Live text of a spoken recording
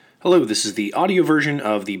Hello, this is the audio version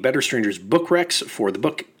of the Better Strangers book recs for the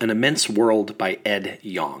book An Immense World by Ed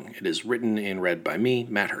Yong. It is written and read by me,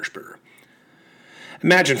 Matt Hirschberger.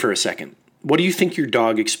 Imagine for a second, what do you think your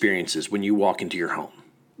dog experiences when you walk into your home?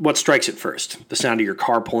 What strikes it first? The sound of your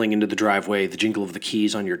car pulling into the driveway, the jingle of the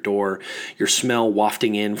keys on your door, your smell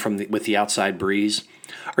wafting in with the outside breeze?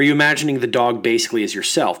 Are you imagining the dog basically as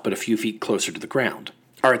yourself, but a few feet closer to the ground?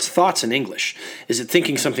 Are its thoughts in English? Is it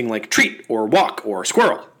thinking something like treat or walk or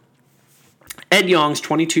squirrel? Ed Yong's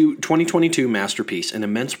 2022 masterpiece, An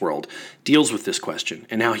Immense World, deals with this question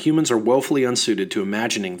and how humans are woefully unsuited to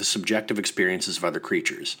imagining the subjective experiences of other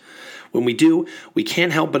creatures. When we do, we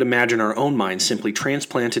can't help but imagine our own minds simply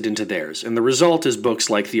transplanted into theirs, and the result is books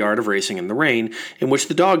like The Art of Racing in the Rain, in which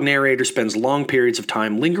the dog narrator spends long periods of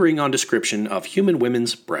time lingering on description of human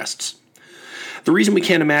women's breasts. The reason we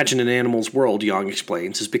can't imagine an animal's world, Yong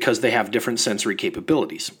explains, is because they have different sensory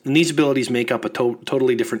capabilities, and these abilities make up a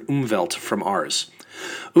totally different Umwelt from ours.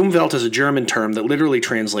 Umwelt is a German term that literally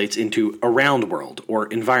translates into around world, or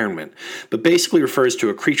environment, but basically refers to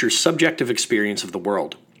a creature's subjective experience of the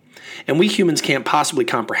world. And we humans can't possibly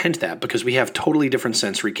comprehend that because we have totally different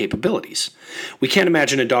sensory capabilities. We can't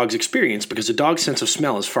imagine a dog's experience because a dog's sense of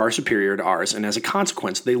smell is far superior to ours, and as a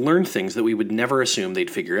consequence, they learn things that we would never assume they'd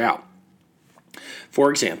figure out. For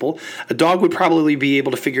example, a dog would probably be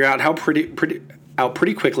able to figure out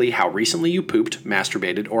pretty quickly how recently you pooped,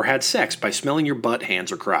 masturbated, or had sex by smelling your butt, hands,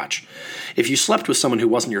 or crotch. If you slept with someone who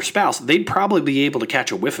wasn't your spouse, they'd probably be able to catch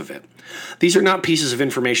a whiff of it. These are not pieces of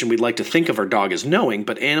information we'd like to think of our dog as knowing,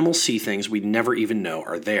 but animals see things we'd never even know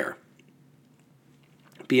are there.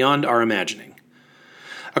 Beyond our imagining.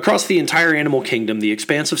 Across the entire animal kingdom, the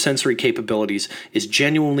expanse of sensory capabilities is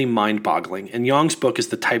genuinely mind-boggling, and Yong's book is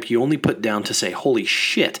the type you only put down to say, holy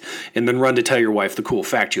shit, and then run to tell your wife the cool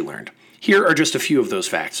fact you learned. Here are just a few of those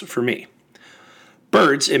facts for me.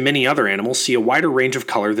 Birds and many other animals see a wider range of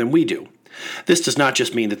color than we do. This does not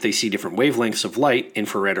just mean that they see different wavelengths of light,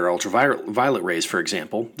 infrared or ultraviolet rays, for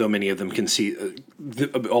example, although many of them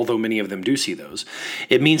do see those.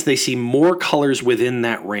 It means they see more colors within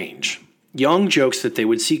that range. Yong jokes that they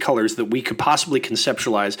would see colors that we could possibly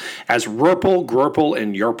conceptualize as rurple, gruple,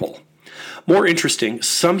 and yurple. More interesting,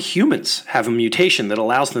 some humans have a mutation that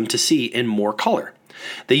allows them to see in more color.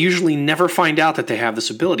 They usually never find out that they have this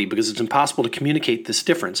ability because it's impossible to communicate this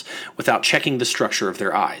difference without checking the structure of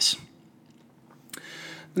their eyes.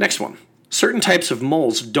 The next one. Certain types of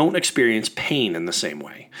moles don't experience pain in the same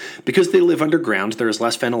way. Because they live underground, there is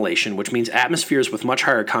less ventilation, which means they're in atmospheres with much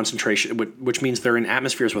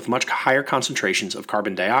higher concentrations of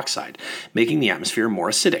carbon dioxide, making the atmosphere more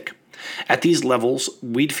acidic. At these levels,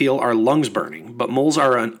 we'd feel our lungs burning, but moles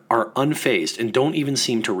are unphased and don't even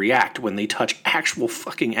seem to react when they touch actual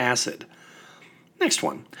fucking acid. Next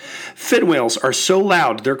one. Fin whales are so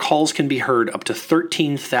loud their calls can be heard up to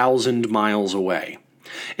 13,000 miles away.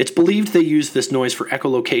 It's believed they use this noise for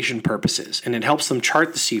echolocation purposes, and it helps them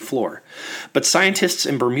chart the seafloor. But scientists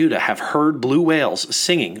in Bermuda have heard blue whales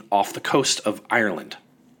singing off the coast of Ireland.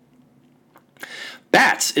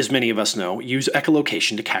 Bats, as many of us know, use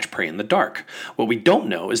echolocation to catch prey in the dark. What we don't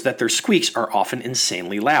know is that their squeaks are often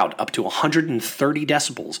insanely loud, up to 130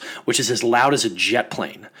 decibels, which is as loud as a jet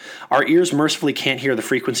plane. Our ears mercifully can't hear the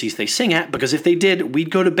frequencies they sing at, because if they did,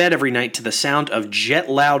 we'd go to bed every night to the sound of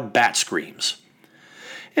jet-loud bat screams.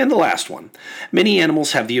 And the last one. Many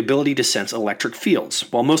animals have the ability to sense electric fields.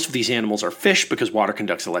 While most of these animals are fish because water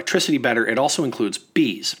conducts electricity better, it also includes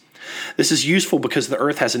bees. This is useful because the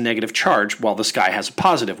Earth has a negative charge while the sky has a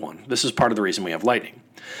positive one. This is part of the reason we have lightning.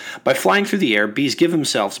 By flying through the air, bees give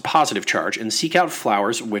themselves a positive charge and seek out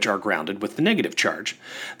flowers which are grounded with the negative charge.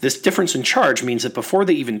 This difference in charge means that before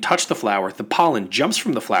they even touch the flower, the pollen jumps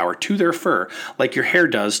from the flower to their fur like your hair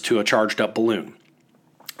does to a charged up balloon.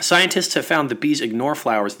 Scientists have found that bees ignore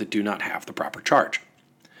flowers that do not have the proper charge.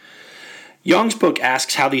 Yong's book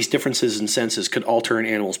asks how these differences in senses could alter an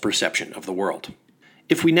animal's perception of the world.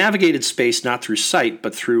 If we navigated space not through sight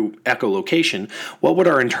but through echolocation, what would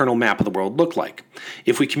our internal map of the world look like?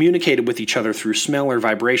 If we communicated with each other through smell or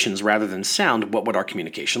vibrations rather than sound, what would our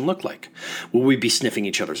communication look like? Will we be sniffing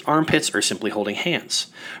each other's armpits or simply holding hands?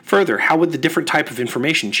 Further, how would the different type of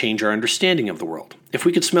information change our understanding of the world? If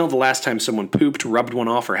we could smell the last time someone pooped, rubbed one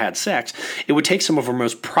off, or had sex, it would take some of our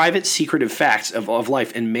most private, secretive facts of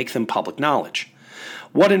life and make them public knowledge.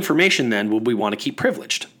 What information, then, would we want to keep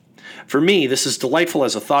privileged? For me, this is delightful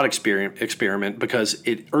as a thought experiment because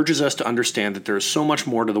it urges us to understand that there is so much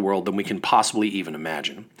more to the world than we can possibly even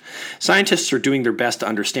imagine. Scientists are doing their best to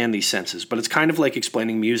understand these senses, but it's kind of like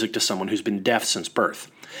explaining music to someone who's been deaf since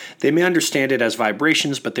birth. They may understand it as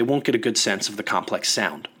vibrations, but they won't get a good sense of the complex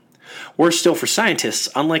sound. Worse still for scientists,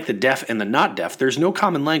 unlike the deaf and the not deaf, there's no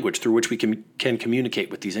common language through which we can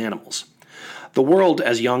communicate with these animals. The world,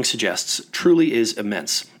 as Yong suggests, truly is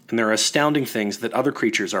immense, and there are astounding things that other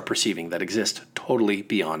creatures are perceiving that exist totally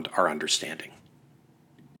beyond our understanding.